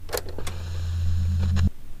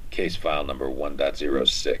Case file number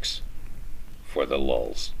 1.06 for the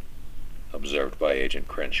Lulz. Observed by Agent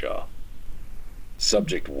Crenshaw.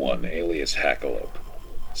 Subject 1, alias Hackalope.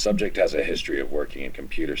 Subject has a history of working in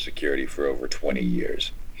computer security for over 20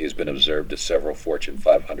 years. He has been observed at several Fortune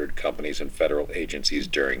 500 companies and federal agencies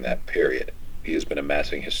during that period. He has been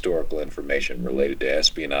amassing historical information related to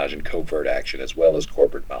espionage and covert action as well as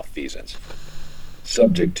corporate malfeasance.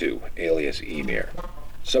 Subject 2, alias Emir.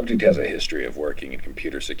 Subject has a history of working in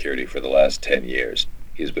computer security for the last 10 years.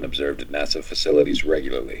 He has been observed at NASA facilities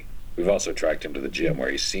regularly. We've also tracked him to the gym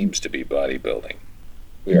where he seems to be bodybuilding.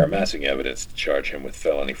 We are amassing evidence to charge him with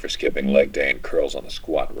felony for skipping leg day and curls on the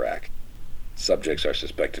squat rack. Subjects are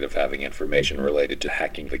suspected of having information related to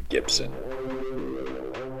hacking the Gibson.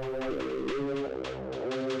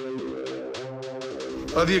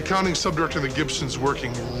 The accounting subdirector of the Gibson's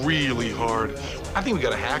working really hard. I think we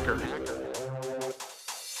got a hacker.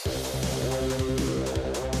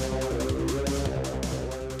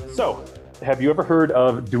 So, have you ever heard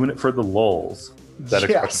of doing it for the lulz?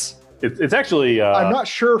 Yes. It's actually... I'm not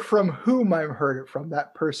sure from whom I've heard it from.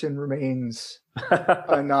 That person remains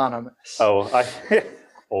anonymous. I like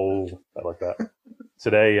that.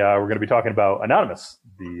 Today, we're going to be talking about Anonymous,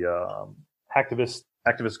 the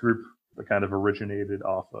activist group that kind of originated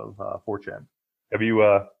off of 4chan. Have you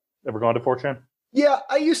ever gone to 4chan? Yeah,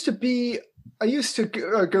 I used to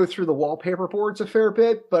go through the wallpaper boards a fair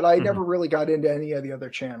bit, but I never really got into any of the other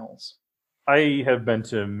channels. I have been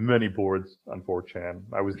to many boards on 4chan.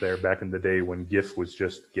 I was there back in the day when GIF was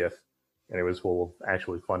just GIF, and it was full of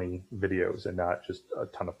actually funny videos and not just a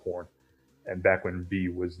ton of porn. And back when V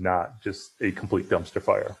was not just a complete dumpster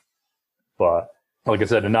fire. But like I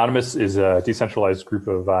said, Anonymous is a decentralized group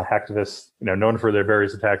of hacktivists, known for their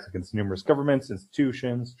various attacks against numerous governments,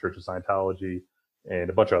 institutions, Church of Scientology, and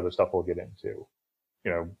a bunch of other stuff we'll get into.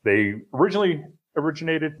 They originally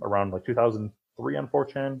originated around like 2003 on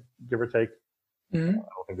 4chan, give or take. I don't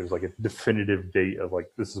think there's like a definitive date of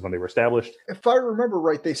like this is when they were established. If I remember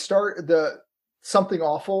right, Something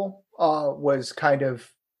Awful was kind of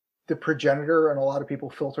the progenitor, and a lot of people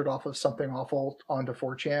filtered off of Something Awful onto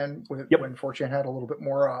 4chan when 4chan had a little bit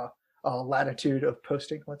more latitude of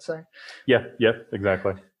posting, let's say. Yeah,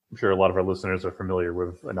 exactly. I'm sure a lot of our listeners are familiar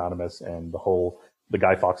with Anonymous and the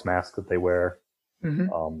Guy Fawkes mask that they wear.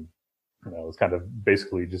 It's kind of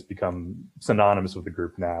basically just become synonymous with the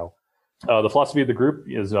group now. The philosophy of the group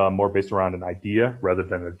is more based around an idea rather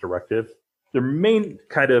than a directive. Their main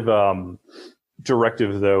kind of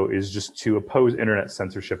directive, though, is just to oppose internet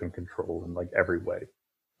censorship and control in like every way.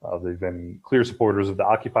 They've been clear supporters of the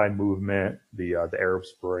Occupy movement, the Arab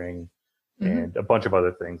Spring, and a bunch of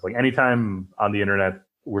other things. Like anytime on the internet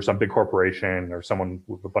where some big corporation or someone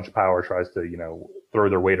with a bunch of power tries to, throw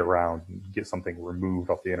their weight around and get something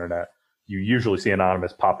removed off the internet, you usually see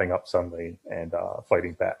Anonymous popping up suddenly and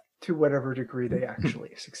fighting back. To whatever degree they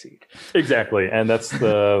actually succeed. Exactly. And that's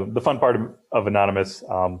the fun part of Anonymous.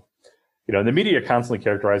 The media constantly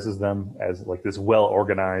characterizes them as like this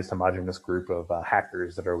well-organized, homogenous group of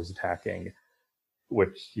hackers that are always attacking,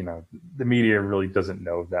 which, the media really doesn't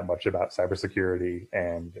know that much about cybersecurity.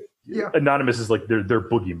 And Anonymous is like their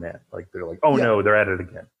boogeyman. Like they're like, no, they're at it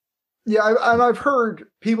again. Yeah, and I've heard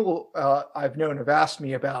people I've known have asked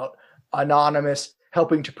me about Anonymous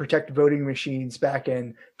helping to protect voting machines back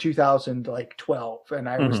in 2012. And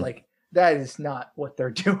I was like, that is not what they're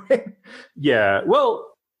doing. Yeah, well,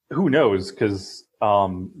 who knows? Because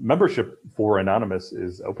membership for Anonymous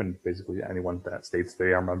is open basically to anyone that states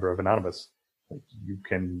they are a member of Anonymous. Like, you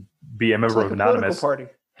can be a member of Anonymous. Party.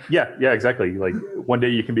 Yeah, exactly. Like one day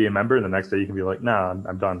you can be a member, and the next day you can be like, nah,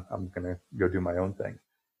 I'm done. I'm going to go do my own thing.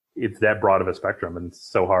 It's that broad of a spectrum, and it's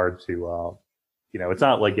so hard to... it's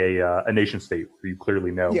not like a nation state where you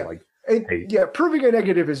clearly know, proving a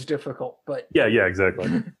negative is difficult, but yeah,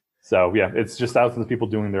 exactly. So it's just thousands of people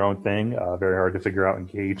doing their own thing. Very hard to figure out and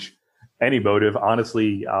gauge any motive.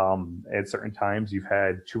 Honestly, at certain times you've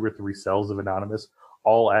had 2 or 3 cells of Anonymous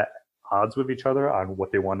all at odds with each other on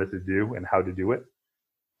what they wanted to do and how to do it.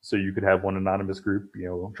 So you could have one Anonymous group,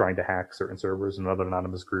 trying to hack certain servers, another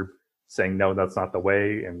Anonymous group saying, no, that's not the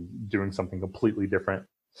way, and doing something completely different.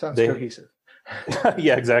 Sounds cohesive.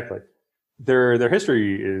 Yeah, exactly. Their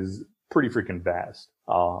history is pretty freaking vast.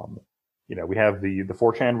 We have the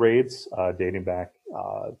 4chan raids dating back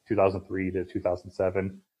 2003 to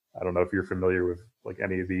 2007. I don't know if you're familiar with like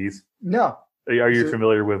any of these. No. Are you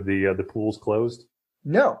familiar with the pools closed?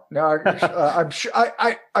 No. I'm sure.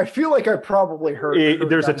 I feel like I probably heard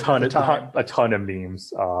there's a ton of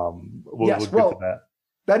memes. We'll get to that.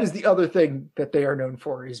 That is the other thing that they are known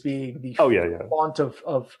for, is being the font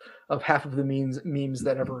of half of the memes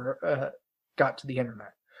that ever got to the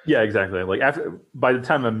internet. Yeah, exactly. Like by the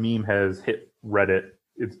time a meme has hit Reddit,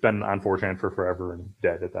 it's been on 4chan for forever and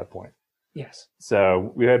dead at that point. Yes.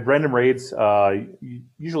 So we had random raids.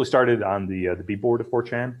 Usually started on the B board of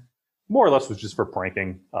 4chan. More or less was just for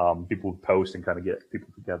pranking. People would post and kind of get people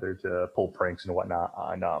together to pull pranks and whatnot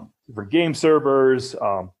on different game servers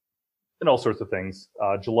and all sorts of things.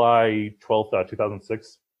 July 12th,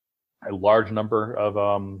 2006, a large number of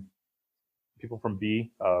people from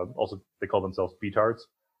B, also they call themselves B-tards,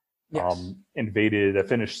 Yes. invaded a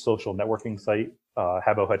Finnish social networking site,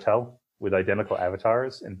 Habbo Hotel, with identical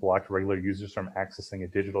avatars and blocked regular users from accessing a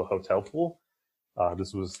digital hotel pool.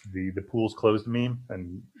 This was the pool's closed meme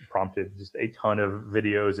and prompted just a ton of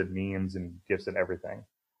videos and memes and GIFs and everything.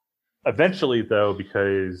 Eventually, though,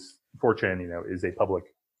 because 4chan, is a public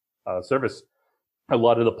service, a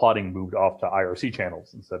lot of the plotting moved off to IRC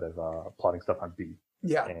channels instead of plotting stuff on B.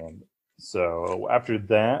 Yeah. And so after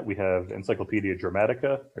that, we have Encyclopedia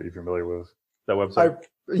Dramatica. Are you familiar with that website?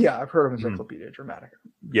 I've heard of Encyclopedia Dramatica.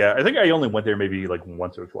 Yeah, I think I only went there maybe like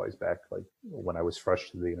once or twice back, like when I was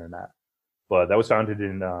fresh to the internet. But that was founded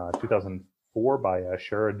in 2004 by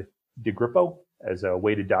Sherrod DeGrippo as a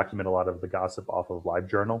way to document a lot of the gossip off of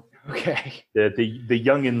LiveJournal. Okay. The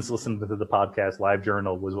youngins listened to the podcast.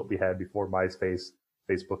 LiveJournal was what we had before MySpace,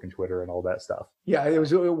 Facebook, and Twitter, and all that stuff. Yeah, it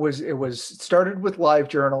was started with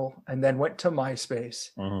LiveJournal and then went to MySpace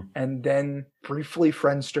and then briefly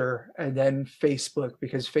Friendster and then Facebook,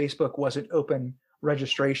 because Facebook wasn't open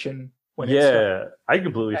registration when it started. I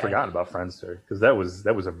completely forgot about Friendster because that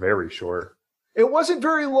was a very short. It wasn't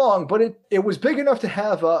very long, but it was big enough to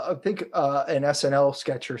have I think an SNL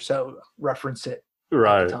sketch or so reference it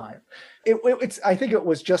right at the time. It's I think it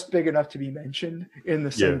was just big enough to be mentioned in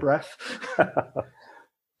the same breath.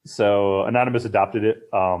 So Anonymous adopted it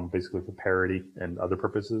basically for parody and other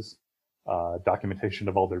purposes. Documentation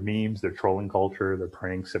of all their memes, their trolling culture, their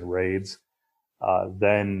pranks and raids.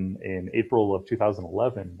 Then in April of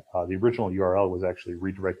 2011, the original URL was actually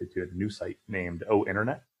redirected to a new site named O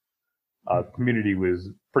Internet. The community was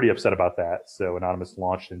pretty upset about that, so Anonymous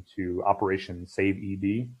launched into Operation Save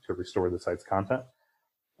ED to restore the site's content.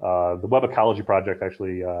 The Web Ecology Project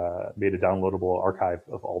actually made a downloadable archive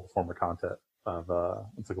of all the former content of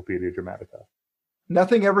Encyclopedia Dramatica.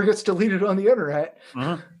 Nothing ever gets deleted on the internet.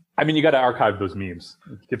 I mean, you got to archive those memes,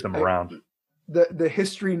 keep them around. The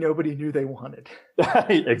history nobody knew they wanted.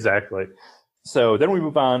 Exactly. So then we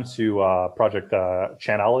move on to Project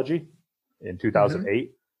Chanology in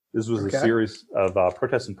 2008. This was a series of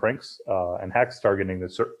protests and pranks and hacks targeting the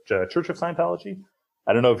Church of Scientology.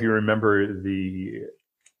 I don't know if you remember the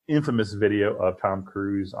infamous video of Tom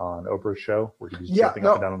Cruise on Oprah's show where he was jumping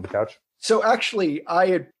up and down on the couch. So actually, I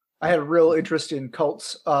had a real interest in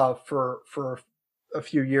cults for a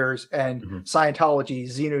few years, and Scientology,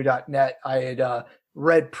 Xenu.net. I had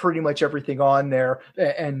read pretty much everything on there,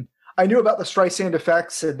 and I knew about the Streisand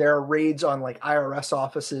effects and their raids on like IRS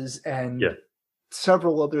offices and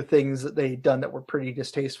several other things that they'd done that were pretty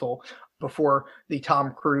distasteful before the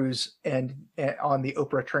Tom Cruise and on the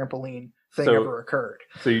Oprah trampoline thing ever occurred.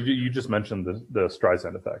 So you just mentioned the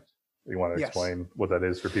Streisand effect. You want to explain what that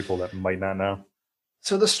is for people that might not know?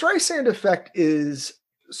 So the Streisand effect is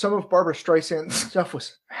some of Barbara Streisand's stuff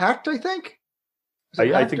was hacked, I think.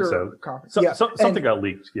 I think so. Something got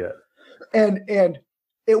leaked, And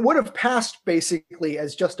it would have passed basically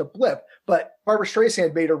as just a blip, but Barbara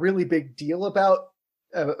Streisand made a really big deal about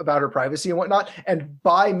her privacy and whatnot. And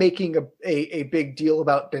by making a big deal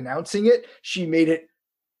about denouncing it, she made it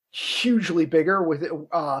hugely bigger with it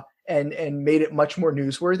and made it much more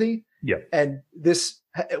newsworthy. Yeah. And this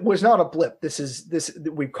was not a blip.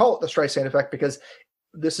 We call it the Streisand effect because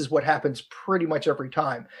this is what happens pretty much every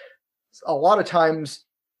time. A lot of times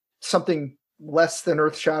something less than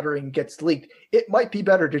earth-shattering gets leaked. It might be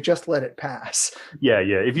better to just let it pass. Yeah.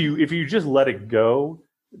 If you just let it go,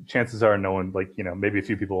 chances are no one, maybe a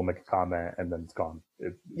few people will make a comment and then it's gone.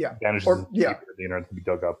 It vanishes. The internet can be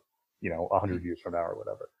dug up, 100 years from now or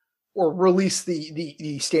whatever. Or release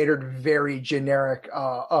the standard, very generic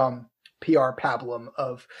PR pablum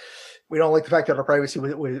of, we don't like the fact that our privacy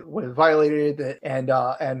was violated,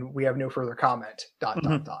 and we have no further comment. ...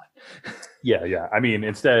 Yeah. I mean,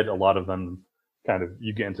 instead, a lot of them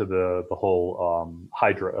you get into the whole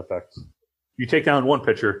Hydra effect. You take down one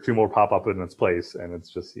picture, two more pop up in its place, and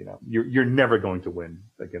it's just you're never going to win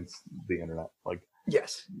against the internet.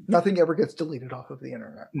 Yes, nothing ever gets deleted off of the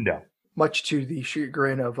internet. No, much to the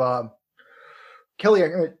chagrin of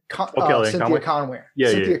Cynthia Conway.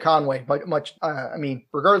 Cynthia Conway. Much. I mean,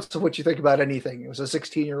 regardless of what you think about anything, it was a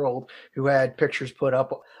 16-year-old who had pictures put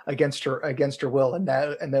up against her will,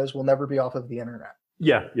 and those will never be off of the internet.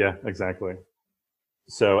 Yeah, exactly.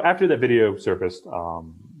 So after that video surfaced,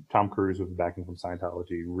 Tom Cruise, with the backing from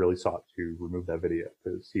Scientology, really sought to remove that video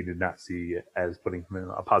because he did not see it as putting him in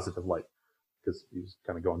a positive light because he was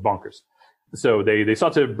kind of going bonkers. So they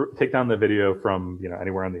sought to take down the video from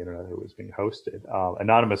anywhere on the internet it was being hosted.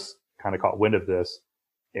 Anonymous kind of caught wind of this,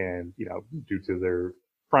 and due to their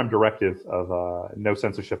prime directive of no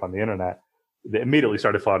censorship on the internet, they immediately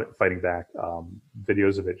started fighting back.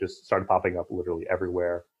 Videos of it just started popping up literally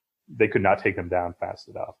everywhere. They could not take them down fast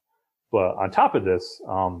enough. But on top of this,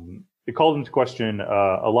 it called into question,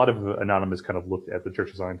 a lot of Anonymous kind of looked at the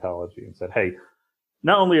Church of Scientology and said, hey,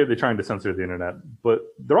 not only are they trying to censor the internet, but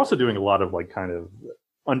they're also doing a lot of kind of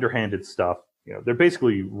underhanded stuff. They're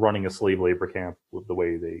basically running a slave labor camp with the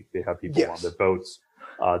way they have people on their boats.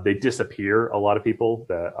 They disappear a lot of people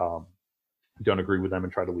that don't agree with them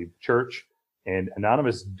and try to leave the church. And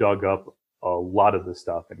Anonymous dug up a lot of this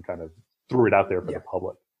stuff and kind of threw it out there for the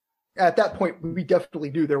public. At that point, we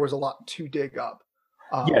definitely knew there was a lot to dig up.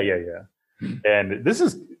 Yeah. And this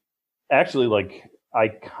is actually I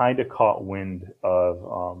kind of caught wind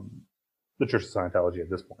of the Church of Scientology at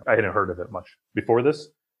this point. I hadn't heard of it much before this.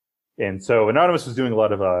 And so Anonymous was doing a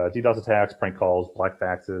lot of DDoS attacks, prank calls, black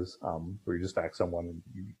faxes, where you just fax someone and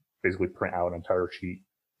you basically print out an entire sheet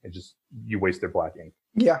and you waste their black ink.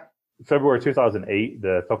 Yeah. February 2008,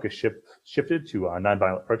 the focus shifted to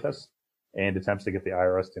nonviolent protests and attempts to get the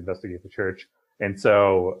IRS to investigate the church. And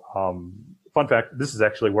so, fun fact, this is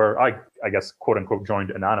actually where I guess, quote unquote,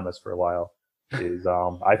 joined Anonymous for a while. Is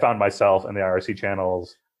I found myself in the IRC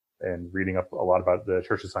channels and reading up a lot about the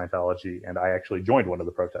Church of Scientology, and I actually joined one of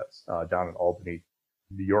the protests down in Albany,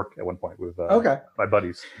 New York, at one point with my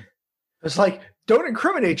buddies. It's like, don't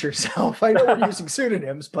incriminate yourself. I know we're using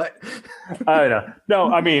pseudonyms, but I know.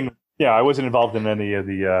 No, I mean, yeah, I wasn't involved in any of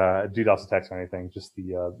the DDoS attacks or anything. Just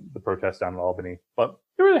the protest down in Albany. But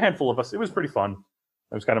there were a handful of us. It was pretty fun.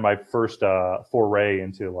 It was kind of my first foray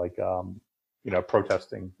into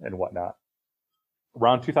protesting and whatnot.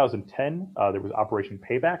 Around 2010, there was Operation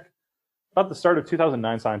Payback. About the start of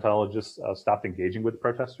 2009, Scientologists stopped engaging with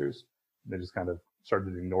protesters. They just kind of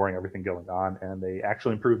started ignoring everything going on, and they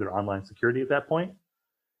actually improved their online security at that point.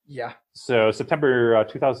 Yeah. So September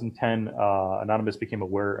 2010, Anonymous became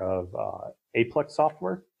aware of Aplex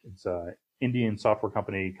Software. It's an Indian software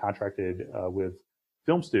company contracted with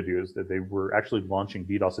film studios that they were actually launching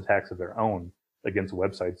DDoS attacks of their own against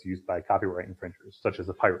websites used by copyright infringers, such as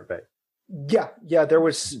the Pirate Bay. Yeah, there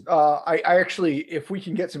was, I actually, if we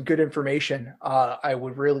can get some good information, I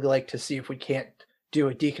would really like to see if we can't do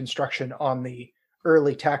a deconstruction on the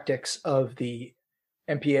early tactics of the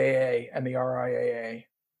MPAA and the RIAA.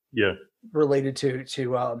 Yeah. Related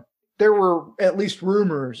to there were at least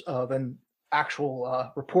rumors of and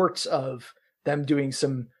actual reports of them doing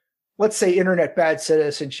some, let's say, internet bad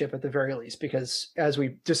citizenship at the very least, because as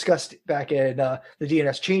we discussed back in the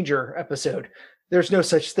DNS Changer episode, there's no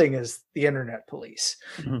such thing as the internet police.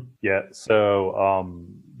 Mm-hmm. Yeah. So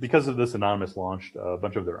because of this, Anonymous launched a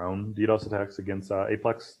bunch of their own DDoS attacks against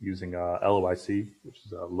Aplex using LOIC, which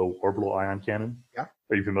is a low orbital ion cannon. Yeah.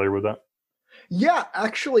 Are you familiar with that? Yeah,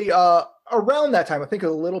 actually, around that time, I think a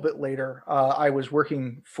little bit later, I was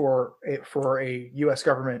working for a U.S.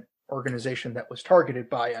 government organization that was targeted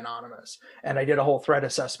by Anonymous, and I did a whole threat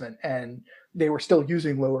assessment, and they were still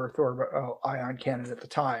using low Earth orbital ion cannon at the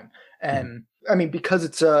time. And I mean, because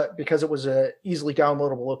it was a easily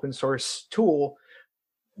downloadable open source tool,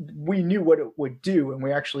 we knew what it would do, and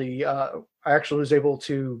I actually was able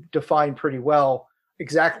to define pretty well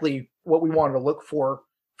exactly what we wanted to look for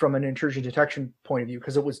from an intrusion detection point of view,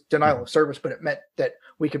 because it was denial of service, but it meant that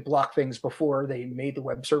we could block things before they made the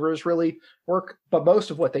web servers really work. But most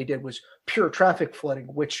of what they did was pure traffic flooding,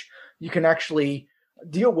 which you can actually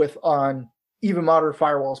deal with on even modern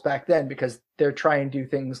firewalls back then, because they're trying to do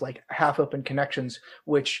things like half open connections,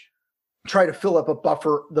 which try to fill up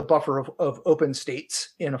the buffer of open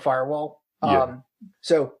states in a firewall. Yeah.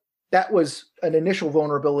 So that was an initial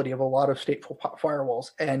vulnerability of a lot of stateful firewalls.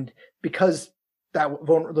 And because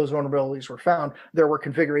those vulnerabilities were found, there were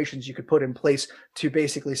configurations you could put in place to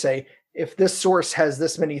basically say, if this source has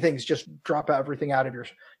this many things, just drop everything out of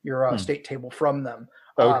your state table from them.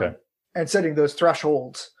 Okay. And setting those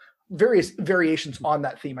thresholds, various variations on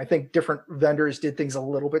that theme. I think different vendors did things a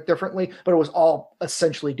little bit differently, but it was all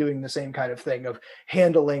essentially doing the same kind of thing of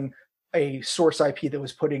handling a source IP that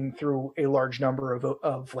was putting through a large number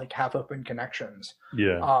of like half open connections.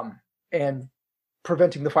 Yeah. And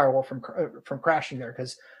preventing the firewall from crashing there,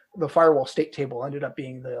 because the firewall state table ended up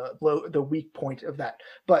being the weak point of that.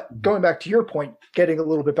 But going back to your point, getting a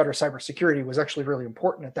little bit better cybersecurity was actually really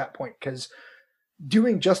important at that point, because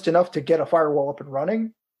doing just enough to get a firewall up and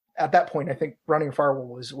running at that point, I think running a firewall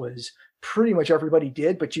was pretty much everybody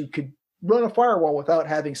did, but you could run a firewall without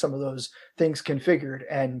having some of those things configured,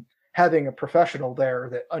 and having a professional there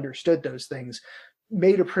that understood those things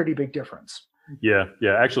made a pretty big difference. Yeah.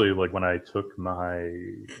 Actually, like when I took my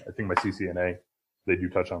CCNA, they do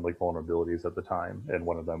touch on like vulnerabilities at the time, and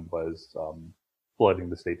one of them was flooding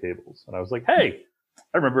the state tables. And I was like, hey,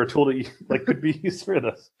 I remember a tool that like could be used for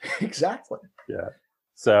this. Exactly. Yeah.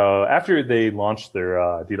 So after they launched their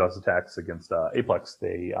DDoS attacks against Aplex,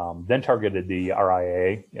 they then targeted the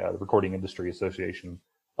RIAA, the Recording Industry Association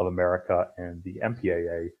of America, and the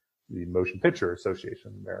MPAA, the Motion Picture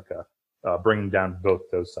Association of America, bringing down both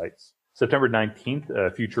those sites. September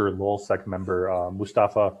 19th, future LulzSec member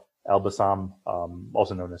Mustafa Al-Bassam,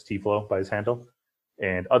 also known as T-Flow by his handle,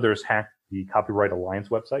 and others hacked the Copyright Alliance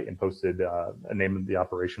website and posted a name of the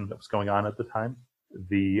operation that was going on at the time.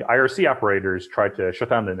 The IRC operators tried to shut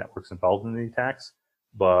down the networks involved in the attacks,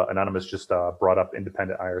 but Anonymous just brought up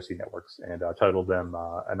independent IRC networks and titled them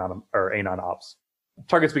Anon Ops.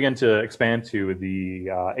 Targets began to expand to the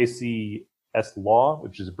ACS Law,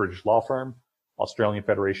 which is a British law firm, Australian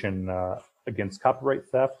Federation Against Copyright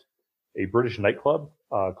Theft, a British nightclub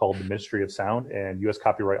called the Ministry of Sound, and U.S.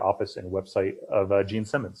 Copyright Office and website of Gene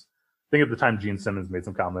Simmons. I think at the time Gene Simmons made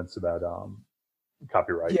some comments about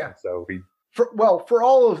copyright. Yeah. So for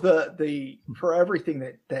all of for everything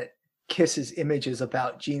that Kiss's images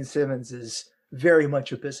about Gene Simmons is very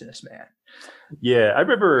much a businessman. Yeah, I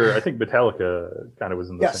remember. I think Metallica kind of was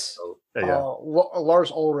in the yes.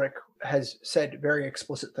 Lars Ulrich has said very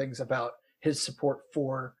explicit things about his support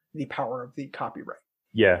for the power of the copyright.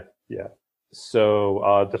 Yeah.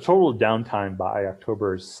 So the total downtime by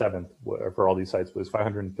October 7th for all these sites was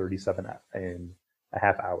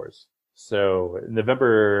 537.5 hours. So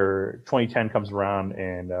November 2010 comes around,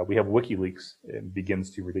 and we have WikiLeaks and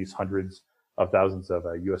begins to release hundreds of thousands of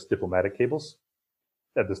U.S. diplomatic cables.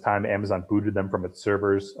 At this time, Amazon booted them from its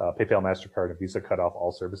servers. PayPal, MasterCard, and Visa cut off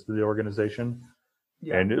all service to the organization.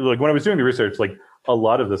 Yeah. And like when I was doing the research, like a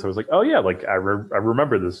lot of this, I was like, oh yeah, like I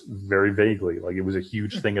remember this very vaguely. Like it was a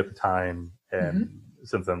huge thing at the time, and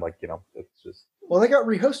since then, like it's just. Well, they got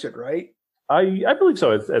rehosted, right? I believe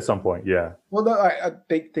so at some point, yeah. Well, no,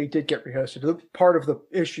 they did get rehosted. Part of the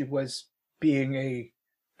issue was being a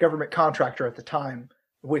government contractor at the time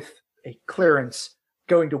with a clearance.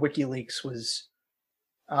 Going to WikiLeaks was,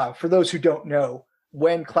 for those who don't know,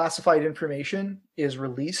 when classified information is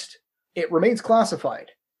released, it remains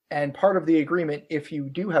classified. And part of the agreement, if you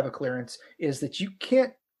do have a clearance, is that you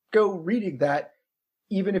can't go reading that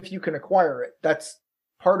even if you can acquire it. That's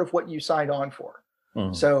part of what you signed on for.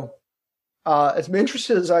 So as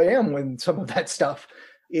interested as I am in some of that stuff,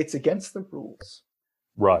 it's against the rules.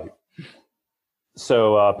 Right.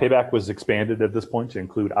 So Payback was expanded at this point to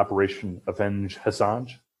include Operation Avenge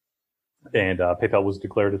Assange, and PayPal was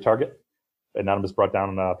declared a target. Anonymous brought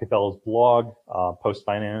down PayPal's blog, Post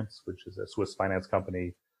Finance, which is a Swiss finance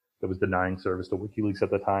company that was denying service to WikiLeaks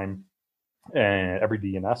at the time, and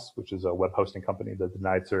EveryDNS, which is a web hosting company that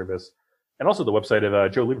denied service, and also the website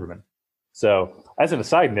of Joe Lieberman. So, as an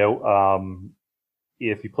aside note,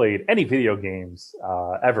 if you played any video games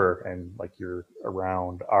ever, and like you're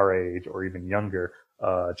around our age or even younger,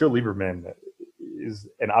 Joe Lieberman is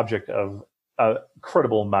an object of an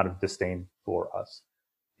incredible amount of disdain for us.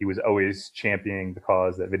 He was always championing the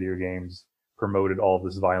cause that video games promoted all of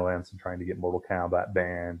this violence and trying to get Mortal Kombat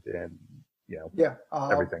banned, and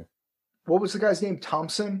everything. What was the guy's name?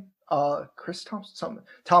 Thompson. Chris Thompson.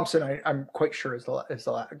 Thompson. I'm quite sure is the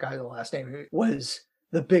guy. The last name was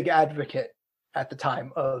the big advocate at the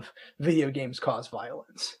time of video games cause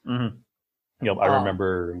violence. Mm-hmm. I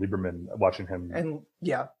remember Lieberman watching him, and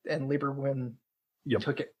Lieberman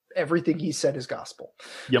took it. Everything he said is gospel.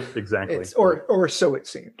 Yep, exactly. Or so it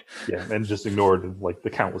seemed. Yeah, and just ignored like the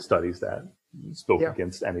countless studies that spoke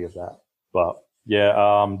against any of that. But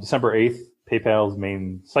December 8th, PayPal's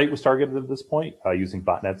main site was targeted at this point, using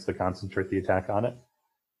botnets to concentrate the attack on it.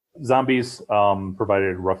 Zombies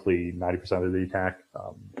provided roughly 90% of the attack.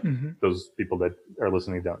 Those people that are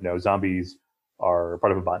listening don't know, zombies are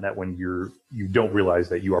part of a botnet when you don't realize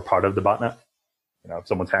that you are part of the botnet. If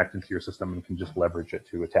someone's hacked into your system and can just leverage it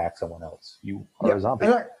to attack someone else, you are a zombie.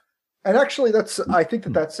 And actually, I think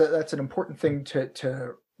that's an important thing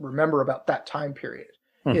to remember about that time period,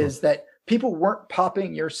 is that people weren't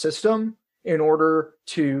popping your system in order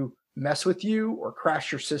to mess with you or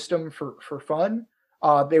crash your system for fun.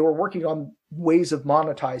 They were working on ways of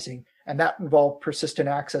monetizing, and that involved persistent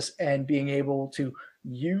access and being able to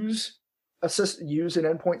use an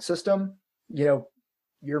endpoint system,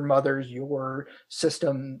 your mother's, your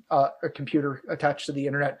system, a computer attached to the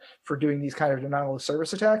internet for doing these kind of denial of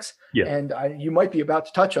service attacks. Yeah. And you might be about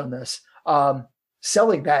to touch on this,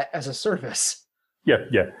 selling that as a service. Yeah.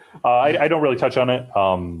 I don't really touch on it.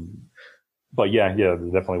 But yeah,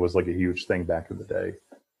 it definitely was like a huge thing back in the day.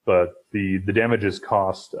 But the damages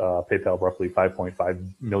cost PayPal roughly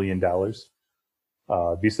 $5.5 million.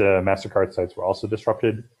 Visa, MasterCard sites were also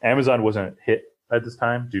disrupted. Amazon wasn't hit at this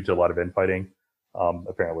time due to a lot of infighting.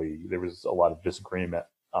 Apparently, there was a lot of disagreement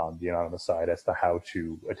on the anonymous side as to how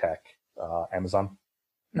to attack Amazon,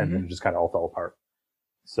 and then it just kind of all fell apart.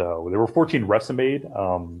 So there were 14 arrests made.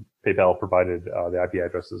 PayPal provided the IP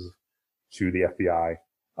addresses to the FBI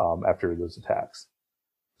after those attacks.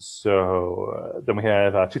 So then we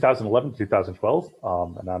have 2011 to 2012.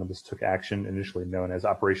 Anonymous took action initially known as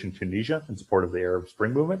Operation Tunisia in support of the Arab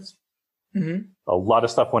Spring movements. A lot of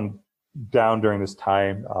stuff went down during this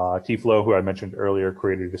time. T-Flow, who I mentioned earlier,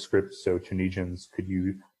 created a script so Tunisians could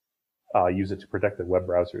use it to protect their web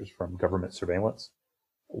browsers from government surveillance.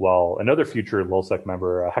 While another future LulzSec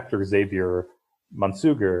member, Hector Xavier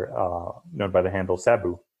Mansuger, known by the handle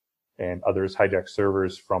Sabu, and others hijacked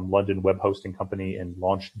servers from London web hosting company and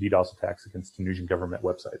launched DDoS attacks against Tunisian government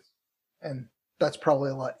websites. And that's probably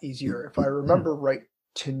a lot easier. If I remember right,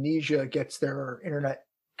 Tunisia gets their internet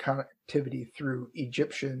connectivity through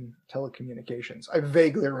Egyptian telecommunications. I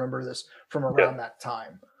vaguely remember this from around that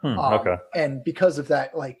time. Okay. And because of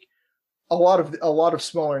that, like a lot of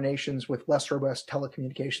smaller nations with less robust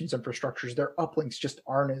telecommunications infrastructures, their uplinks just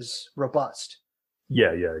aren't as robust.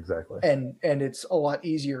 Yeah, exactly. And it's a lot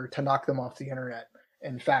easier to knock them off the internet.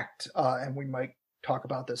 In fact, and we might talk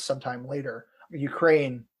about this sometime later,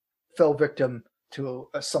 Ukraine fell victim to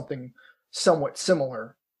something somewhat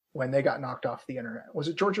similar when they got knocked off the internet. Was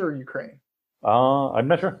it Georgia or Ukraine? I'm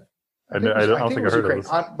not sure. I don't think I heard of this.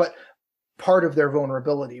 But part of their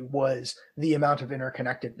vulnerability was the amount of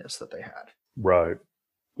interconnectedness that they had. Right.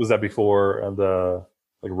 Was that before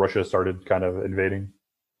Russia started kind of invading?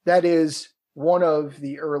 That is one of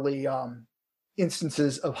the early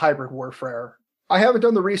instances of hybrid warfare. I haven't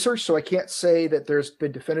done the research, so I can't say that there's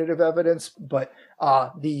been definitive evidence, but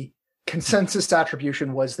the consensus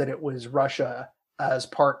attribution was that it was Russia as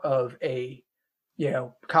part of a,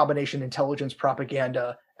 combination intelligence,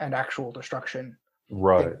 propaganda, and actual destruction.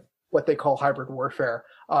 Right. What they call hybrid warfare.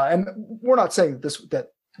 And we're not saying that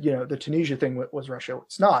the Tunisia thing was Russia.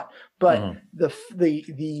 It's not. But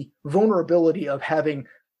the vulnerability of having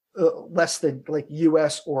less than like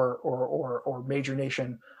U.S. or major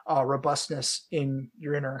nation robustness in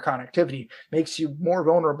your interconnectivity makes you more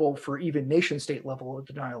vulnerable for even nation state level of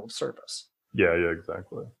denial of service. Yeah,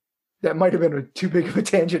 exactly. That might have been too big of a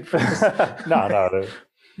tangent for this. No.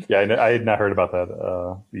 I had not heard about that,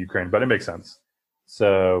 the Ukraine, but it makes sense.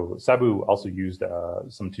 So Sabu also used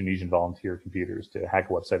some Tunisian volunteer computers to hack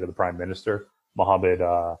a website of the Prime Minister, Mohamed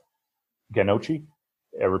Ghannouchi,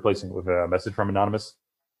 replacing it with a message from Anonymous.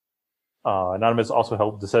 Anonymous also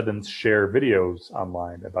helped dissidents share videos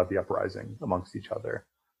online about the uprising amongst each other.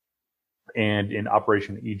 And in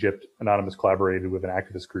Operation Egypt, Anonymous collaborated with an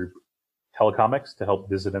activist group, Telecomics, to help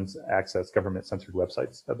dissidents access government-censored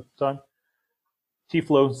websites at the time.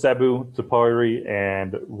 T-Flow, Sabu, Tapari,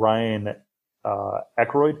 and Ryan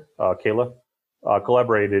Aykroyd, Kayla,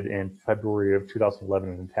 collaborated in February of 2011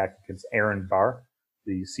 in an attack against Aaron Barr,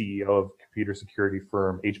 the CEO of computer security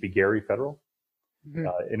firm H.B. Gary Federal,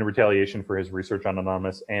 in retaliation for his research on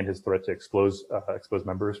Anonymous and his threat to expose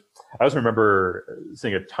members. I also remember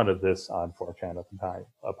seeing a ton of this on 4chan at the time,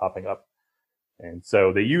 popping up. And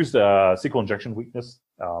so they used a SQL injection weakness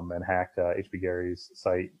and hacked H.B. Gary's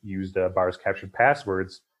site, used Barr's captured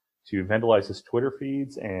passwords to vandalize his Twitter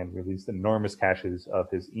feeds and released enormous caches of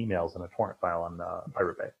his emails in a torrent file on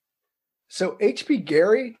Pirate Bay. So H.B.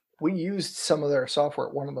 Gary, we used some of their software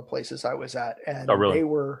at one of the places I was at, and they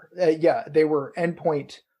were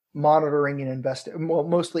endpoint monitoring and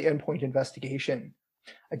mostly endpoint investigation.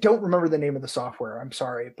 I don't remember the name of the software. I'm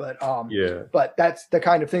sorry, but but that's the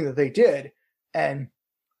kind of thing that they did. And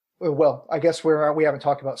well, I guess we haven't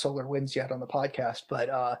talked about SolarWinds yet on the podcast, but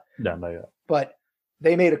no, not yet. But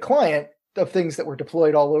they made a client of things that were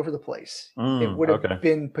deployed all over the place. It would have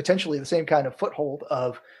been potentially the same kind of foothold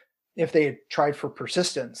of if they had tried for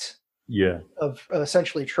persistence. Of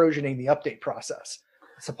essentially Trojaning the update process,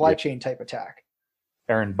 supply chain type attack.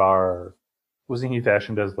 Aaron Barr, wasn't he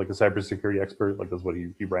fashioned as like a cybersecurity expert? Like that's what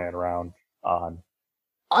he ran around on.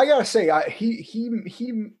 I gotta say, he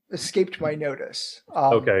escaped my notice.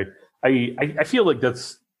 Okay, I feel like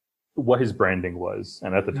that's what his branding was,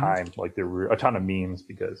 and at the time, like there were a ton of memes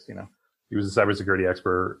because he was a cybersecurity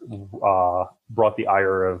expert, brought the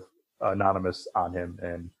ire of anonymous on him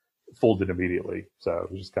and folded immediately. So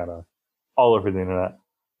it was just kind of all over the internet.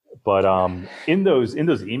 But in those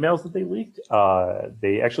emails that they leaked,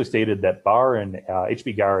 they actually stated that Barr and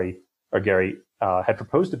HB Gary had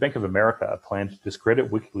proposed to Bank of America a plan to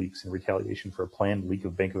discredit WikiLeaks in retaliation for a planned leak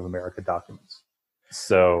of Bank of America documents.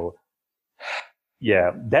 So,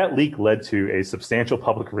 yeah, that leak led to a substantial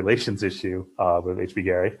public relations issue with HB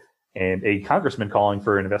Gary and a congressman calling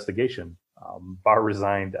for an investigation. Barr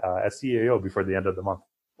resigned as CEO before the end of the month.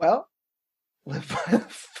 Well, live by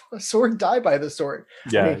the sword, die by the sword.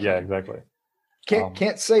 Yeah, exactly.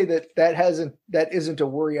 Can't say that isn't a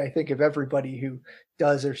worry. I think of everybody who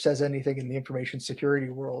does or says anything in the information security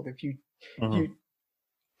world. If you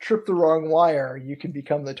trip the wrong wire, you can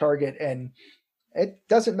become the target, and it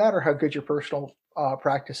doesn't matter how good your personal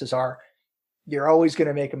practices are. You're always going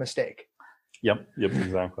to make a mistake. Yep,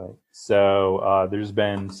 exactly. So there's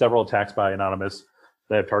been several attacks by Anonymous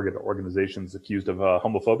that have targeted organizations accused of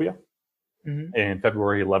homophobia. And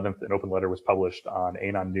February 11th, an open letter was published on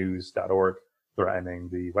anonnews.org threatening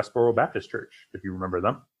the Westboro Baptist Church, if you remember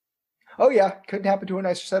them. Oh, yeah. Couldn't happen to a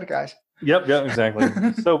nicer set of guys. Yep,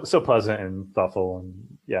 exactly. so pleasant and thoughtful.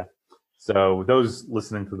 And yeah. So those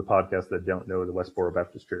listening to the podcast that don't know the Westboro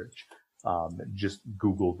Baptist Church, just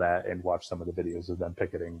Google that and watch some of the videos of them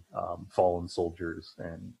picketing fallen soldiers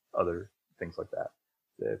and other things like that.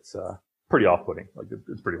 It's pretty off-putting. Like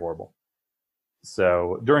it's pretty horrible.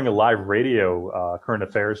 So during a live radio current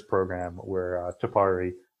affairs program where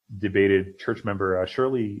Topari debated church member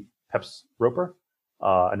Shirley Peps-Roper,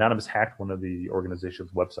 Anonymous hacked one of the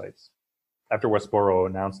organization's websites. After Westboro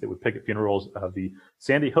announced it would picket funerals of the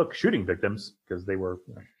Sandy Hook shooting victims, because they were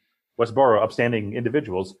Westboro upstanding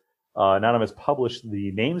individuals, Anonymous published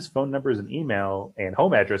the names, phone numbers, and email and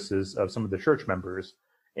home addresses of some of the church members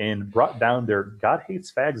and brought down their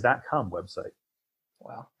godhatesfags.com website.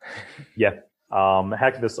 Wow. Yeah.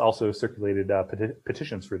 Hacktivists also circulated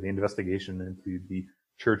petitions for the investigation into the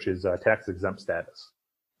church's tax-exempt status.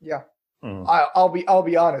 Yeah. I'll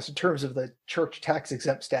be honest, in terms of the church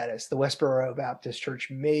tax-exempt status, the Westboro Baptist Church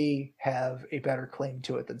may have a better claim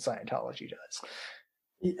to it than Scientology does.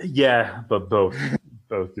 Yeah, but both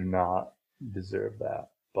do not deserve that.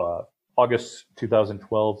 But August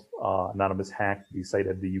 2012, Anonymous hacked the site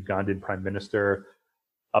of the Ugandan Prime Minister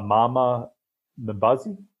Amama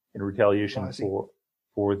Mbabazi in retaliation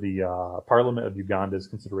for the Parliament of Uganda's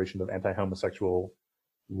consideration of anti-homosexual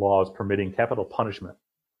laws permitting capital punishment.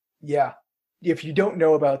 Yeah, if you don't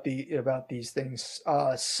know about these things,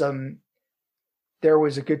 there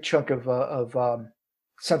was a good chunk of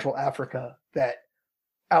Central Africa that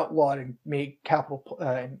outlawed and made capital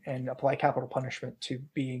and apply capital punishment to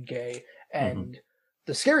being gay. And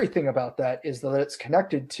the scary thing about that is that it's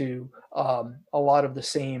connected to a lot of the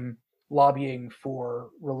same lobbying for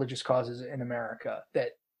religious causes in America,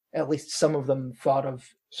 that at least some of them thought of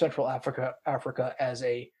Central Africa as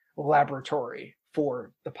a laboratory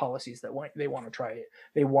for the policies that they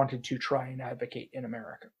wanted to try and advocate in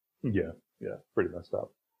America. Yeah, pretty messed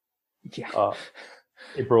up. Yeah.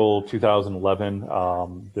 April 2011,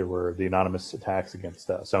 there were the anonymous attacks against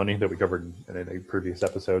Sony that we covered in a previous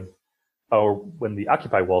episode. When the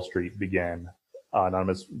Occupy Wall Street began,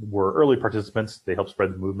 Anonymous were early participants. They helped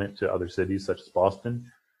spread the movement to other cities such as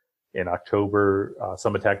Boston. In October,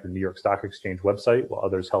 some attacked the New York Stock Exchange website, while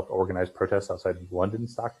others helped organize protests outside of the London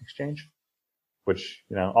Stock Exchange, which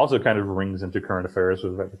also kind of rings into current affairs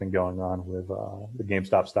with everything going on with the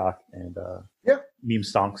GameStop stock and meme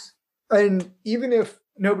stonks. And even if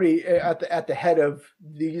nobody at the head of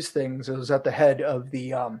these things is at the head of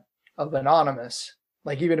the of Anonymous,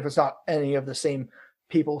 like even if it's not any of the same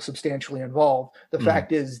people substantially involved, the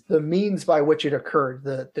fact is the means by which it occurred,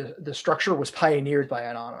 the structure was pioneered by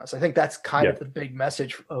Anonymous. I think that's kind of the big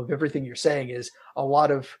message of everything you're saying, is a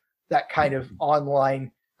lot of that kind of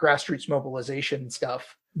online grassroots mobilization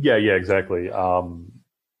stuff. Yeah, exactly. And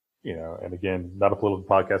again, not a political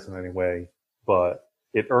podcast in any way, but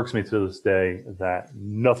it irks me to this day that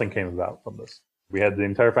nothing came about from this. We had the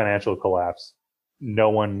entire financial collapse. No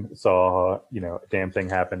one saw, a damn thing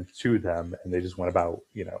happen to them, and they just went about,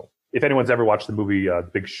 if anyone's ever watched the movie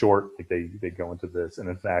Big Short, like they go into this. And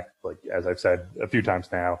in fact, like as I've said a few times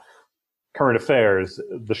now, current affairs,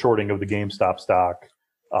 the shorting of the GameStop stock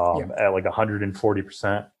at like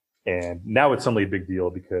 140%. And now it's suddenly a big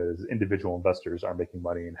deal because individual investors are making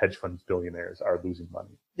money and hedge funds billionaires are losing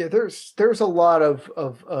money. Yeah, there's a lot of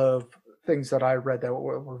things that I read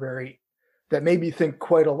that that made me think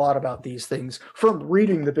quite a lot about these things from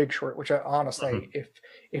reading The Big Short, which I honestly,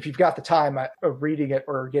 if you've got the time of reading it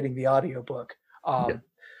or getting the audiobook,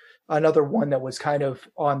 another one that was kind of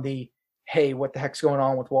on the, hey, what the heck's going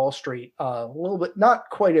on with Wall Street? A little bit, not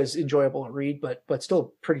quite as enjoyable to read, but still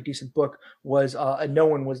a pretty decent book, was a No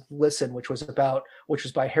One Would Listen, which was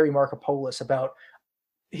by Harry Markopolos, about,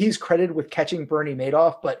 he's credited with catching Bernie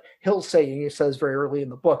Madoff, but he'll say, and he says very early in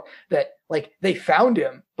the book, that like they found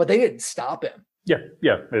him, but they didn't stop him. Yeah.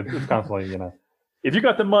 It's constantly, if you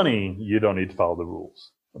got the money, you don't need to follow the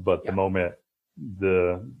rules. But the moment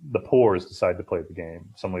the pores decide to play the game,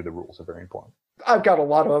 suddenly the rules are very important. I've got a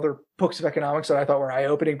lot of other books of economics that I thought were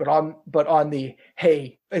eye-opening, but on the,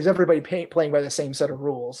 hey, is everybody playing by the same set of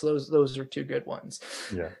rules? Those are two good ones.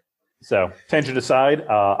 Yeah. So, tangent aside,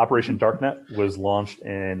 Operation Darknet was launched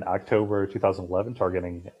in October 2011,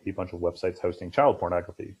 targeting a bunch of websites hosting child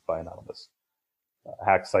pornography by Anonymous.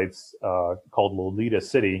 Hack sites called Lolita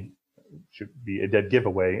City should be a dead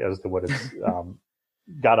giveaway as to what it's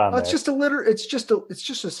got on there. It's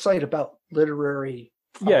just a site about literary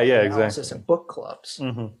analysis exactly. and book clubs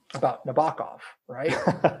about Nabokov, right?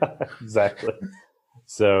 Exactly.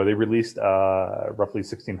 So they released roughly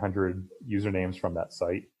 1,600 usernames from that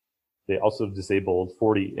site. They also disabled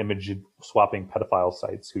 40 image swapping pedophile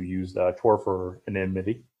sites who used Tor for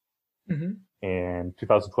anonymity. In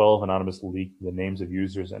 2012, Anonymous leaked the names of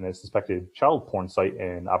users in a suspected child porn site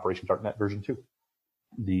in Operation Darknet version 2.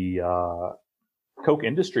 The Koch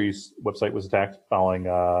Industries website was attacked following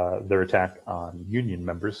their attack on union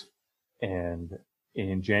members. And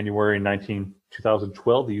in January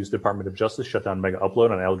 2012, the U.S. Department of Justice shut down Mega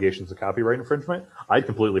Upload on allegations of copyright infringement. I'd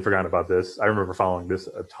completely forgotten about this. I remember following this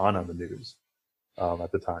a ton on the news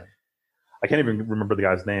at the time. I can't even remember the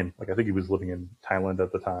guy's name. Like, I think he was living in Thailand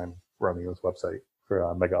at the time, running his website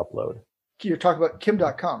for Mega Upload. You're talking about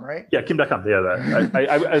Kim.com, right? Yeah, Kim.com. Yeah, that.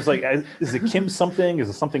 I was like, is it Kim something? Is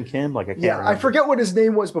it something Kim? Like, I can't remember. I forget what his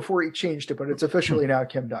name was before he changed it, but it's officially now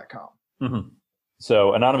Kim.com.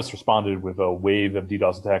 So Anonymous responded with a wave of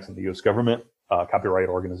DDoS attacks on the U.S. government, copyright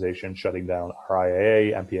organization, shutting down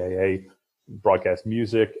RIAA, MPAA, Broadcast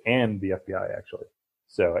Music, and the FBI, actually.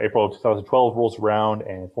 So April of 2012 rolls around,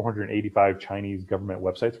 and 485 Chinese government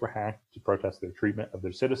websites were hacked to protest their treatment of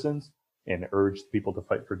their citizens and urged people to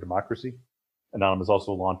fight for democracy. Anonymous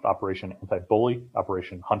also launched Operation Anti-Bully,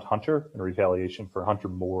 Operation Hunt Hunter, in retaliation for Hunter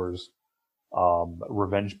Moore's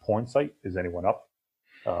revenge porn site, Is Anyone Up?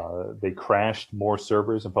 They crashed Moore's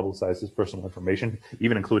servers and publicized his personal information,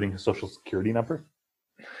 even including his social security number.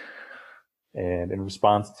 And in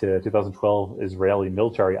response to 2012 Israeli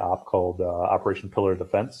military op called Operation Pillar of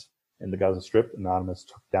Defense in the Gaza Strip, Anonymous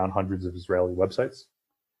took down hundreds of Israeli websites.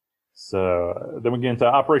 So then we get into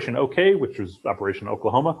Operation OK, which was Operation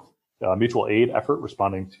Oklahoma, a mutual aid effort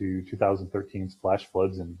responding to 2013's flash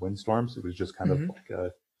floods and windstorms. It was just kind of like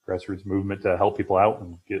a grassroots movement to help people out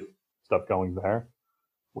and get stuff going there.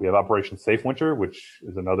 We have Operation Safe Winter, which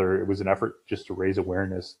is it was an effort just to raise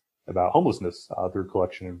awareness about homelessness through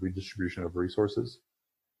collection and redistribution of resources.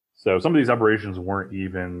 So some of these operations weren't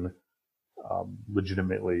even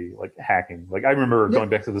legitimately like hacking. Like, I remember going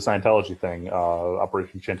back to the Scientology thing,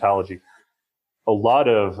 Operation Scientology. A lot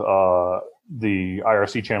of the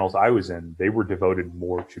IRC channels I was in, they were devoted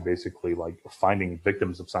more to basically like finding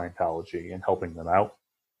victims of Scientology and helping them out,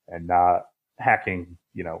 and not hacking,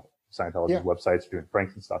 Scientology's websites, doing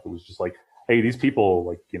pranks and stuff. It was just like, hey, these people,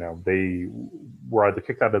 like, they were either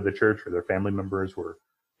kicked out of the church or their family members were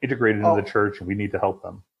integrated into the church, and we need to help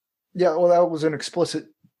them. Yeah, well, that was an explicit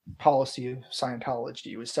policy of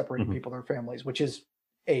Scientology, was separating people from their families, which is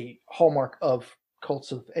a hallmark of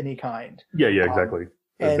cults of any kind. Yeah, exactly.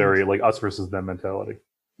 It's very like us versus them mentality.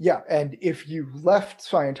 Yeah, and if you left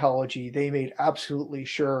Scientology, they made absolutely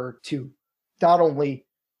sure to not only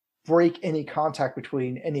break any contact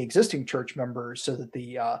between any existing church members so that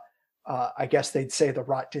the I guess they'd say the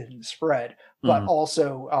rot didn't spread, but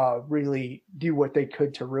also really do what they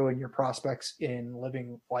could to ruin your prospects in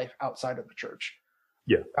living life outside of the church.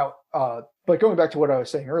 Yeah. But going back to what I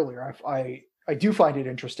was saying earlier, I do find it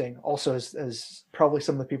interesting also as probably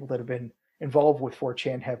some of the people that have been involved with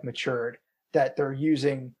 4chan have matured, that they're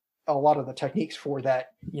using a lot of the techniques for that,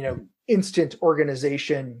 instant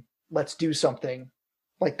organization, let's do something.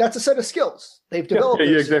 Like, that's a set of skills they've developed.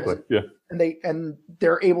 Yeah, exactly. Yeah. And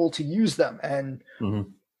they're able to use them. And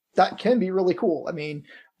that can be really cool. I mean,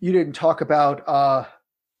 you didn't talk about,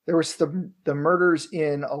 there was the murders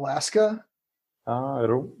in Alaska. I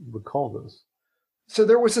don't recall this. So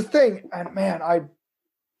there was a thing, and man,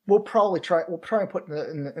 we'll try and put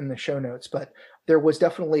in the show notes, but there was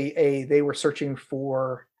definitely they were searching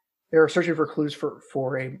for clues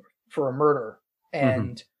for a murder,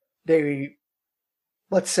 and they,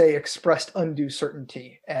 let's say, expressed undue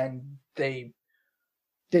certainty, and they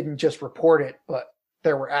didn't just report it, but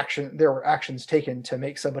there were actions taken to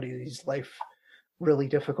make somebody's life really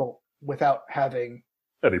difficult without having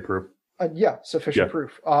any proof. Sufficient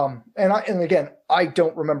proof. And again, I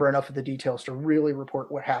don't remember enough of the details to really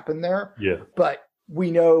report what happened there. Yeah. But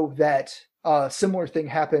we know that a similar thing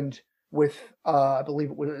happened with, I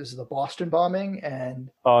believe it was the Boston bombing,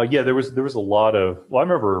 and there was a lot of. Well, I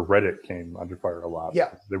remember Reddit came under fire a lot.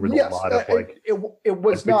 Yeah, there was a lot of like. It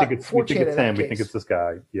was not. We think it's him. We think it's this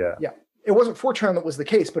guy. Yeah. Yeah. It wasn't 4chan that was the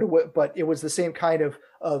case, but it was the same kind of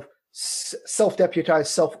self-deputized,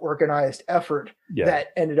 self-organized effort that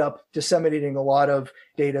ended up disseminating a lot of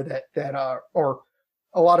data or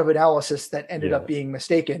a lot of analysis that ended up being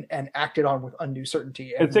mistaken and acted on with undue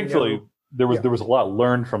certainty. And thankfully, there was a lot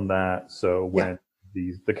learned from that. So when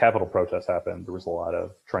the Capitol protests happened, there was a lot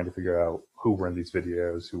of trying to figure out who were in these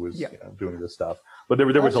videos, who was doing this stuff. But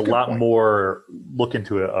there was a lot more look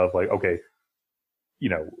into it of like, okay,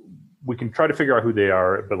 we can try to figure out who they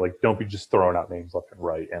are, but like, don't be just throwing out names left and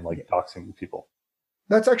right and like doxing people.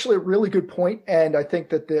 That's actually a really good point, and I think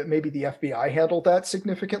that maybe the FBI handled that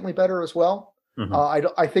significantly better as well. Mm-hmm.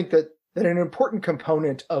 I think that an important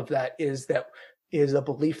component of that is a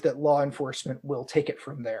belief that law enforcement will take it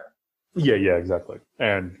from there. Yeah, exactly.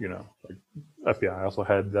 And like FBI also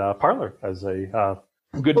had Parler as a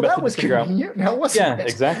good method to figure out. Now, wasn't it?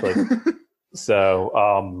 Exactly.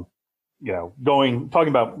 So. Talking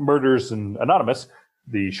about murders and Anonymous,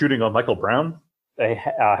 the shooting on Michael Brown, a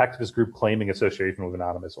hacktivist group claiming association with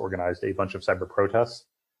Anonymous organized a bunch of cyber protests.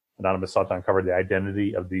 Anonymous sought to uncover the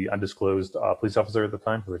identity of the undisclosed police officer at the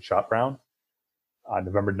time who had shot Brown. On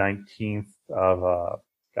November 19th of,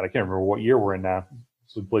 I can't remember what year we're in now,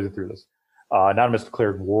 so blazing through this. Anonymous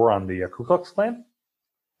declared war on the Ku Klux Klan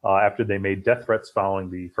after they made death threats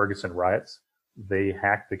following the Ferguson riots. They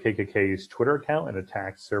hacked the KKK's Twitter account and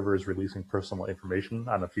attacked servers releasing personal information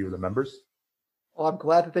on a few of the members. Well, I'm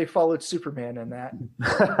glad that they followed Superman in that.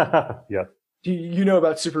 Yeah. Do you know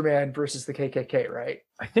about Superman versus the KKK, right?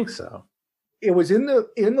 I think so. It was in the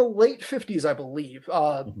late 50s, I believe.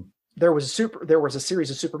 There was a series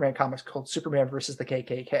of Superman comics called Superman versus the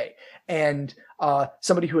KKK, and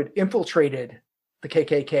somebody who had infiltrated the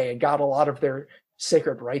KKK and got a lot of their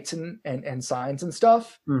sacred rights and signs and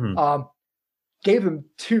stuff. Mm-hmm. Gave them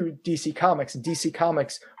to DC Comics, and DC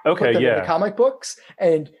Comics put them in the comic books.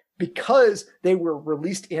 And because they were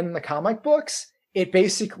released in the comic books, it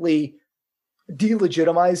basically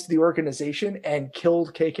delegitimized the organization and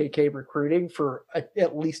killed KKK recruiting for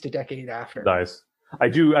at least a decade after. Nice.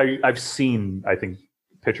 I've seen, I think,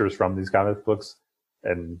 pictures from these comic books,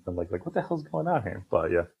 and I'm like, what the hell's going on here? But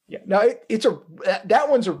yeah. No, that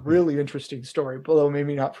one's a really interesting story, although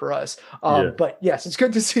maybe not for us. But yes, it's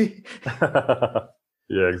good to see.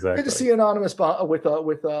 Yeah, exactly. Good to see Anonymous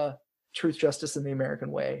with truth, justice, and the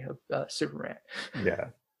American way of Superman. Yeah.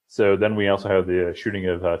 So then we also have the shooting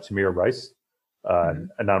of Tamir Rice.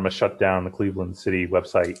 Anonymous shut down the Cleveland City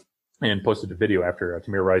website and posted a video after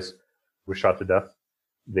Tamir Rice was shot to death.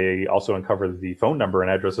 They also uncovered the phone number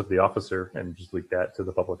and address of the officer and just leaked that to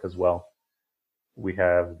the public as well. We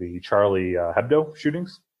have the Charlie Hebdo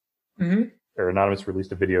shootings. Mm-hmm. Anonymous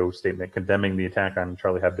released a video statement condemning the attack on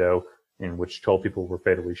Charlie Hebdo, in which 12 people were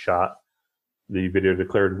fatally shot. The video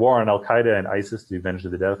declared war on Al-Qaeda and ISIS to avenge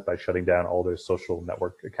the death by shutting down all their social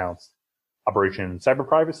network accounts. Operation Cyber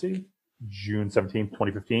Privacy, June 17,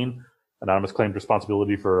 2015. Anonymous claimed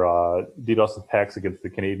responsibility for DDoS attacks against the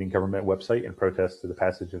Canadian government website in protest to the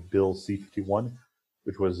passage of Bill C-51,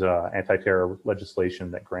 which was anti-terror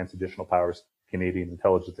legislation that grants additional powers to Canadian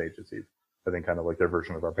intelligence agencies. I think kind of like their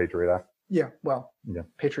version of our Patriot Act. Yeah, well,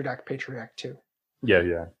 Patriot Act 2.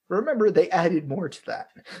 Yeah. Remember, they added more to that.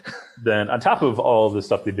 Then on top of all the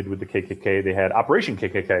stuff they did with the KKK, they had Operation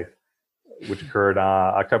KKK, which occurred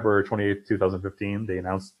October 28, 2015. They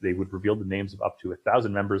announced they would reveal the names of up to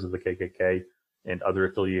 1,000 members of the KKK and other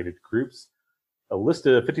affiliated groups. A list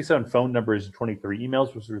of 57 phone numbers and 23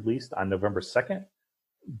 emails was released on November 2nd,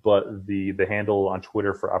 but the handle on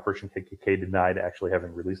Twitter for Operation KKK denied actually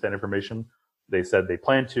having released that information. They said they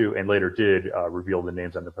planned to and later did reveal the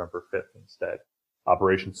names on November 5th instead.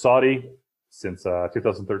 Operation Saudi. Since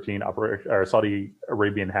 2013, Saudi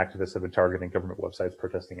Arabian hacktivists have been targeting government websites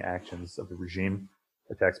protesting actions of the regime,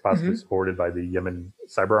 attacks possibly supported by the Yemen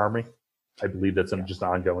cyber army. I believe that's just an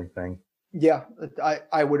ongoing thing. Yeah,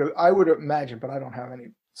 I would imagine, but I don't have any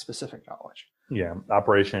specific knowledge. Yeah,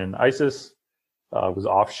 Operation ISIS was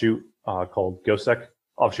offshoot called GOSEC,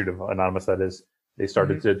 offshoot of Anonymous, that is. They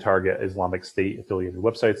started to target Islamic State affiliated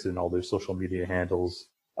websites and all their social media handles.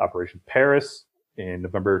 Operation Paris. In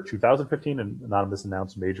November 2015, Anonymous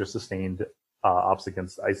announced major sustained ops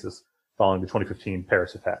against ISIS following the 2015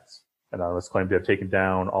 Paris attacks. Anonymous claimed to have taken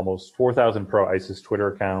down almost 4,000 pro-ISIS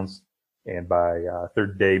Twitter accounts, and by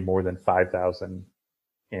third day, more than 5,000,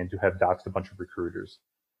 and to have doxed a bunch of recruiters.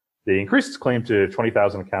 They increased its claim to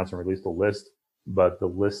 20,000 accounts and released a list, but the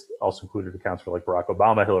list also included accounts for like Barack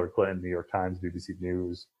Obama, Hillary Clinton, New York Times, BBC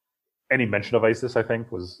News. Any mention of ISIS, I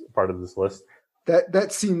think, was part of this list.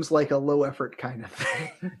 That seems like a low effort kind of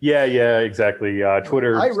thing. Yeah, exactly.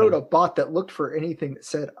 Twitter. I wrote a bot that looked for anything that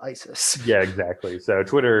said ISIS. Yeah, exactly. So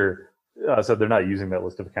Twitter said they're not using that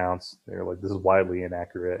list of accounts. They're like, this is widely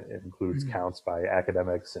inaccurate. It includes counts by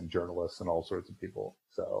academics and journalists and all sorts of people.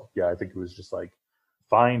 So yeah, I think it was just like,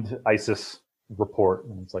 find ISIS, report.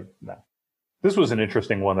 And it's like, no. This was an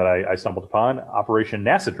interesting one that I stumbled upon. Operation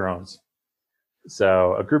NASA Drones.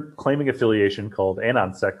 So a group claiming affiliation called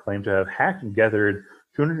AnonSec claimed to have hacked and gathered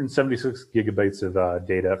 276 gigabytes of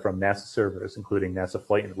data from NASA servers, including NASA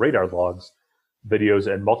flight and radar logs,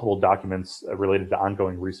 videos, and multiple documents related to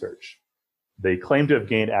ongoing research. They claim to have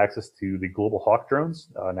gained access to the Global Hawk drones.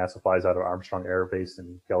 NASA flies out of Armstrong Air Base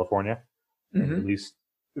in California, and released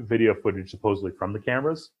video footage supposedly from the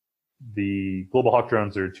cameras. The Global Hawk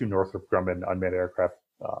drones are two Northrop Grumman unmanned aircraft.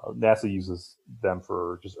 NASA uses them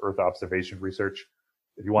for just Earth observation research.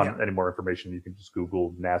 If you want any more information, you can just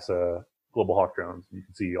Google NASA Global Hawk drones. You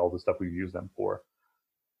can see all the stuff we've used them for.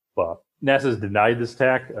 But NASA's denied this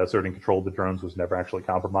attack, asserting control of the drones was never actually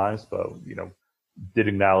compromised, but did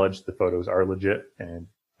acknowledge the photos are legit,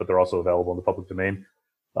 but they're also available in the public domain.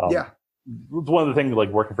 It's one of the things, like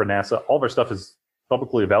working for NASA, all of our stuff is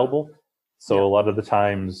publicly available. So a lot of the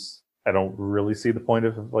times, I don't really see the point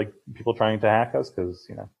of like people trying to hack us, because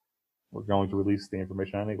we're going to release the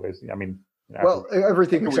information anyways. I mean,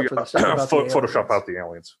 everything except for the stuff about the Photoshop out the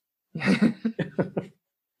aliens.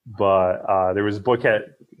 But there was boycott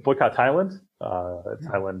Thailand,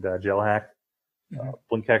 Thailand jail hack.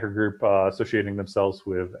 Blink Hacker Group, associating themselves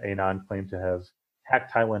with Anon, claimed to have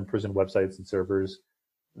hacked Thailand prison websites and servers.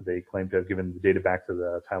 They claim to have given the data back to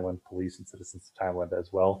the Thailand police and citizens of Thailand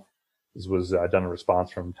as well. This was done in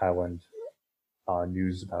response from Thailand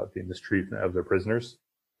news about the mistreatment of their prisoners.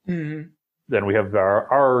 Then we have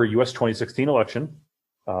our U.S. 2016 election.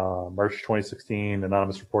 March 2016,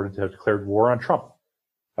 Anonymous reported to have declared war on Trump.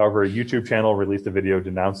 However, a YouTube channel released a video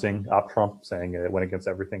denouncing Trump, saying it went against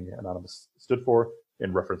everything Anonymous stood for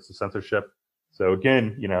in reference to censorship. So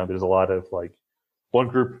again, there's a lot of like, one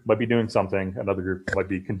group might be doing something, another group might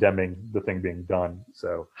be condemning the thing being done.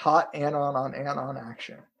 So hot Anon on Anon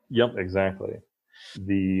action. Yep, exactly.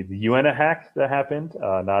 The UN hack that happened,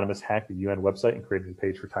 Anonymous hacked the UN website and created a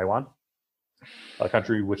page for Taiwan, a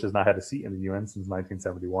country which has not had a seat in the UN since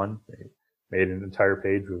 1971. They made an entire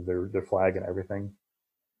page with their flag and everything.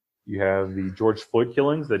 You have the George Floyd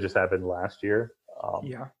killings that just happened last year.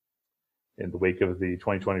 In the wake of the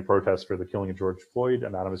 2020 protests for the killing of George Floyd,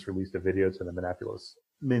 Anonymous released a video to the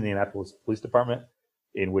Minneapolis Police Department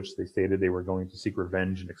in which they stated they were going to seek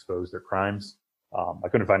revenge and expose their crimes. I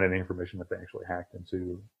couldn't find any information that they actually hacked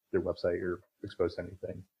into their website or exposed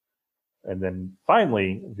anything. And then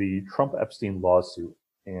finally, the Trump-Epstein lawsuit.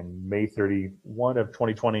 In May 31 of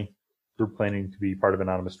 2020, group claiming to be part of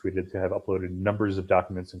Anonymous tweeted to have uploaded numbers of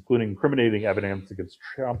documents, including incriminating evidence against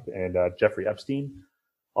Trump and Jeffrey Epstein.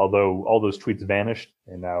 Although all those tweets vanished,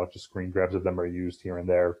 and now just screen grabs of them are used here and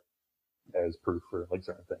there as proof for like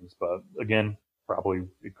certain things. But again, probably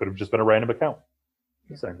it could have just been a random account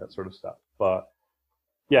saying that sort of stuff. But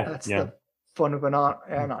that's the fun of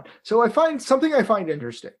Anon. So I find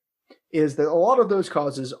interesting is that a lot of those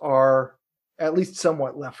causes are at least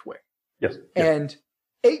somewhat left wing. Yes. And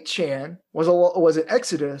 8chan was an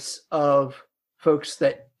exodus of folks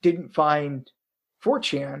that didn't find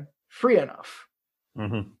 4chan free enough.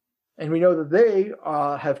 And we know that they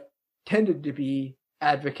have tended to be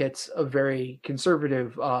advocates of very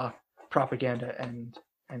conservative propaganda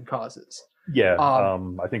and causes.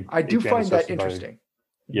 I think I do find that interesting.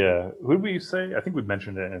 Who did we say? I think we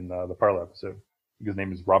mentioned it in the Parler episode. I think his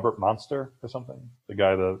name is Robert Monster or something. The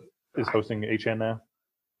guy that is hosting 8chan now.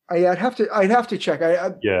 I'd have to check.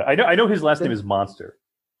 I know his last name is Monster.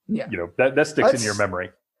 Yeah, that sticks in your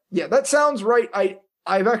memory. Yeah, that sounds right.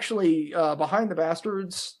 I've actually Behind the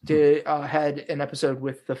Bastards had an episode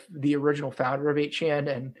with the original founder of 8chan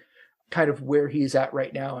and kind of where he's at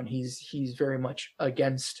right now, and he's very much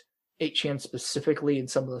against 8chan specifically and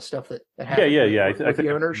some of the stuff that happened with the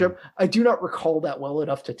ownership. I do not recall that well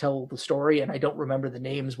enough to tell the story, and I don't remember the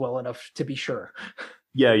names well enough to be sure.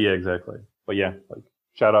 Yeah, exactly. But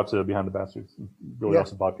shout out to Behind the Bastards. Really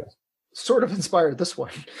awesome podcast. Sort of inspired this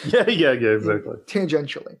one. Yeah, exactly.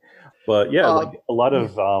 Tangentially. But a lot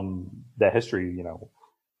of that history,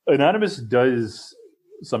 Anonymous does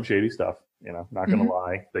some shady stuff. Not going to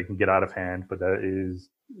lie, they can get out of hand, but that is,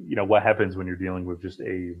 what happens when you're dealing with just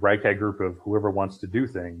a ragtag group of whoever wants to do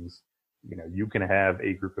things. You can have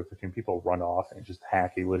a group of 15 people run off and just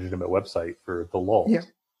hack a legitimate website for the lulz. Yeah.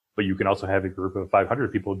 But you can also have a group of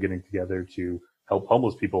 500 people getting together to help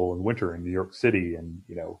homeless people in winter in New York City and,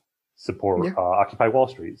 support Occupy Wall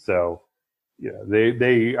Street. So,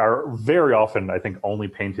 they are very often, I think, only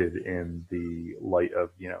painted in the light of,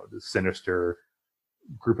 the sinister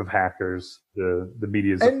group of hackers the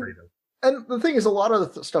media is afraid of. And the thing is, a lot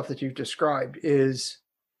of the stuff that you've described is,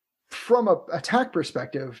 from an attack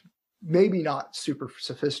perspective, maybe not super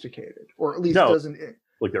sophisticated, or at least doesn't.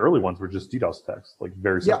 Like the early ones were just DDoS attacks, like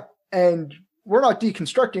very simple. Yeah, and we're not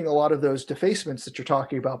deconstructing a lot of those defacements that you're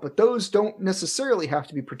talking about, but those don't necessarily have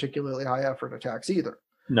to be particularly high effort attacks either.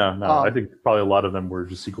 No, I think probably a lot of them were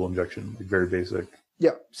just SQL injection, like very basic.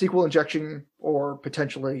 Yeah, SQL injection, or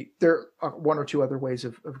potentially there are one or two other ways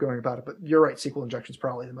of going about it, but you're right, SQL injection is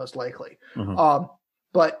probably the most likely.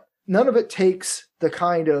 But none of it takes the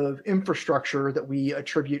kind of infrastructure that we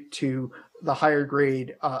attribute to the higher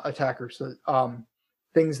grade attackers,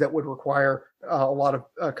 things that would require a lot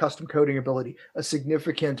of custom coding ability, a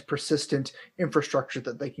significant persistent infrastructure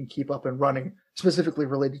that they can keep up and running, specifically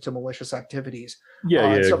related to malicious activities,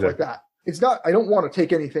 and stuff like that. It's not, I don't want to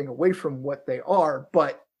take anything away from what they are,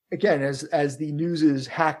 but again, as the news's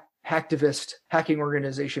hacktivist hacking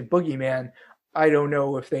organization boogeyman, I don't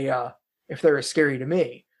know if they're as scary to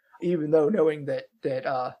me, even though knowing that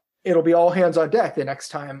it'll be all hands on deck the next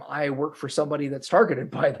time I work for somebody that's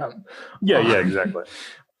targeted by them. Yeah, exactly.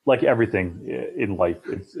 Like everything in life,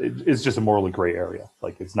 it's just a morally gray area.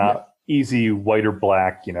 Like it's not easy, white or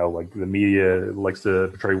black, like the media likes to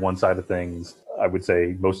portray one side of things. I would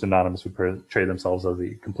say most anonymous would portray themselves as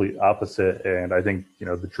the complete opposite. And I think,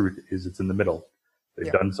 the truth is it's in the middle.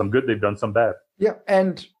 They've done some good, they've done some bad. Yeah.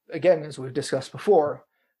 And again, as we've discussed before,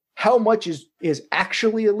 how much is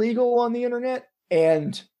actually illegal on the internet,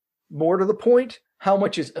 and more to the point, how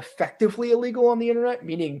much is effectively illegal on the internet,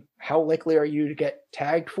 meaning how likely are you to get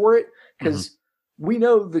tagged for it? Because we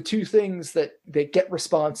know the two things that get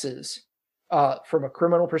responses from a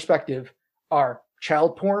criminal perspective are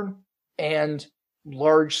child porn and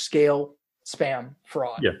large-scale spam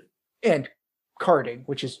fraud. Yeah. And carding,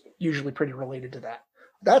 which is usually pretty related to that.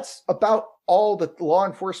 That's about all that law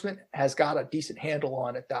enforcement has got a decent handle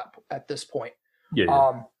on at this point.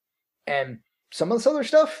 Yeah. And some of this other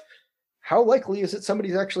stuff, how likely is it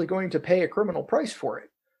somebody's actually going to pay a criminal price for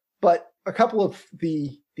it? But a couple of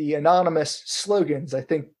the anonymous slogans, I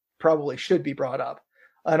think, probably should be brought up.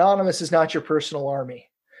 Anonymous is not your personal army.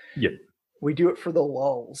 Yep. We do it for the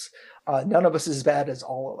lulz. None of us is as bad as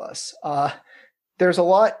all of us. There's a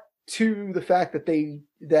lot to the fact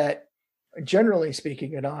that generally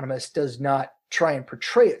speaking, Anonymous does not try and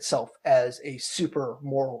portray itself as a super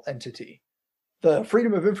moral entity. The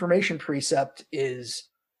freedom of information precept is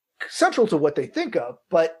central to what they think of,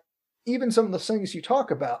 but even some of the things you've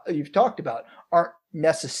talked about aren't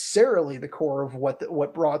necessarily the core of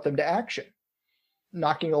what brought them to action.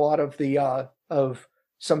 Knocking a lot of the of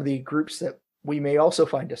some of the groups that we may also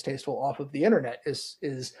find distasteful off of the internet is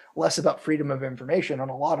less about freedom of information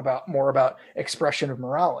and a lot more about expression of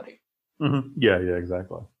morality. Yeah,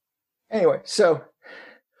 exactly. Anyway, so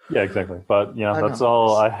yeah, exactly. But that's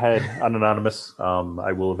all I had on Anonymous.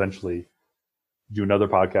 I will eventually do another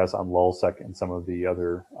podcast on lulzsec and some of the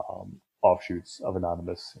other offshoots of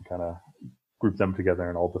Anonymous and kind of group them together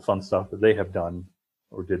and all the fun stuff that they have done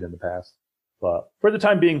or did in the past. But for the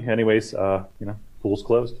time being, anyways, pool's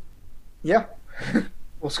closed. Yeah,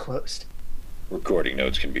 pool's closed. Recording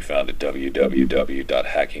notes can be found at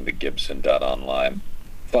www.hackingthegibson.online.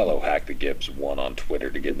 Follow Hack the Gibbs 1 on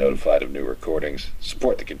Twitter to get notified of new recordings.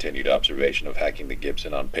 Support the continued observation of Hacking the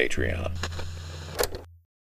Gibson on Patreon.